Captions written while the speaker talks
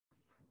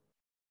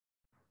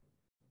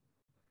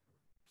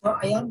So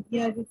I am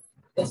here with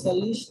the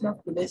solution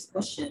of today's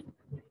question.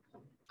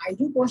 I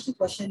do post a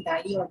question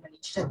daily on my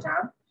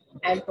Instagram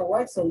and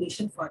provide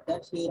solution for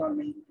that here on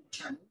my YouTube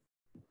channel.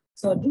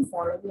 So do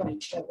follow me on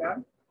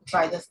Instagram,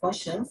 try those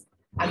questions,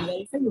 and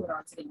verify your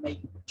answer in my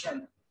YouTube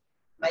channel.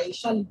 My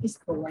Insta link is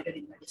provided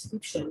in the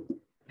description.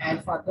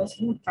 And for those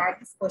who tried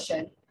this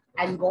question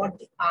and got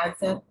the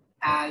answer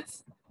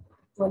as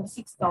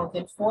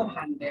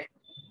 26,400,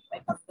 my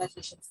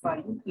congratulations for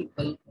you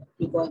people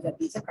because that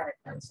is a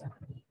correct answer.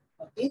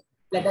 Okay,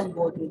 let us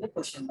go through the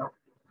question now.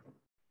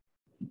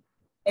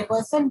 A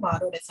person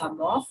borrowed a sum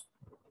of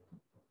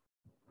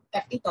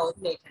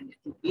 30,800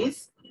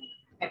 rupees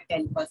at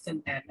 10%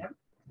 annum,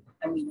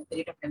 at the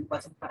rate of 10%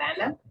 per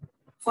annum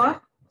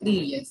for 3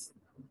 years.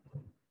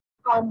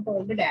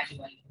 Compounded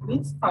annually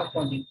means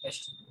compound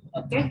interest.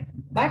 Okay,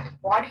 but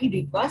what he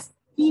did was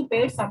he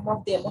paid some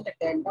of the amount at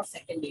the end of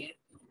second year.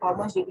 How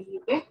much did he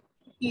pay?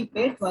 He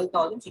paid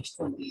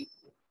 12,628.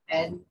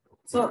 And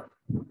so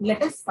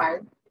let us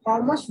find how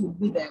much would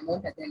be the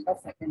amount at the end of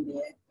second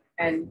year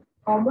and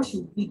how much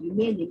would be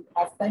remaining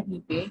after he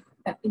paid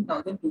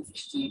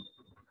 13,268.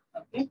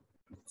 Okay,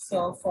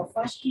 so for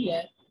first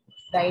year,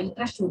 the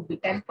interest would be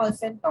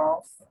 10%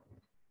 of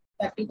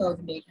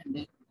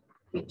 30,800,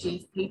 which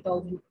is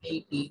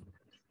 3,080.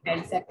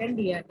 And second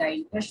year, the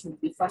interest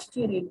would be first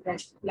year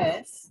interest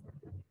plus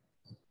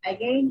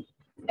again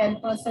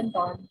 10%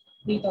 on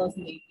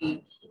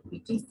 3,080,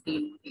 which is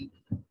 390.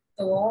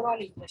 So overall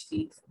interest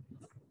is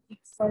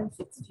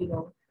 6160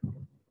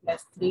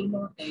 plus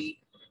 308,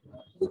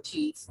 which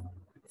is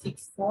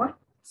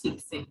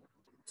 6468.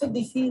 So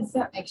this is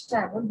the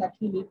extra amount that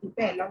we need to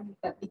pay along with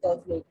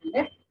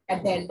 30,800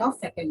 at the end of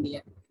second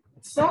year.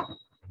 So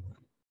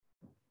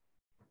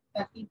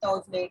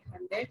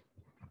 30,800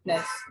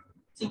 plus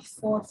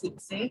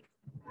 6468,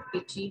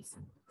 which is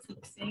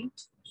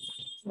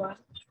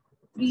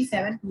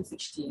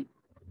 37,268.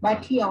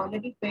 But he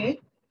already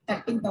paid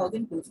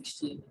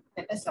 13,268.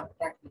 Let us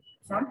subtract it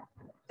from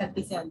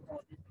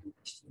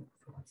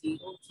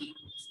 37,268.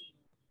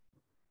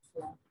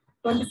 So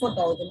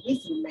 24,000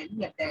 is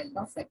remaining at the end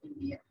of second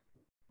year.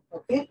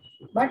 Okay,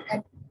 but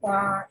at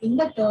in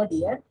the third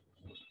year,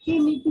 he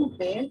need to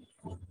pay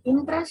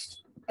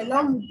interest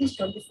along with this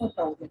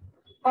 24,000.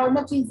 How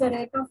much is the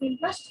rate of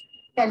interest?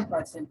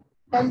 10%.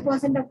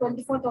 10% of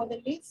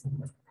 24,000 is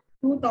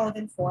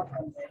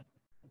 2,400.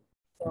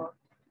 So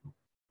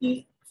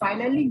he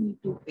finally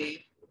need to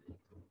pay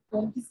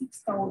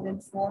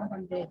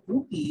 26,400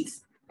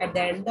 rupees at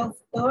the end of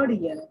third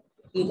year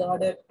in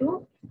order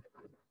to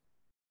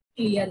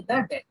clear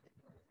the debt.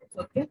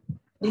 Okay,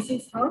 this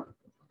is how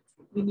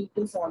we need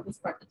to solve this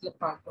particular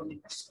compound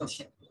interest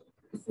question.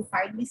 If you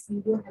find this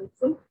video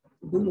helpful,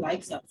 do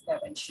like,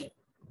 subscribe, and share.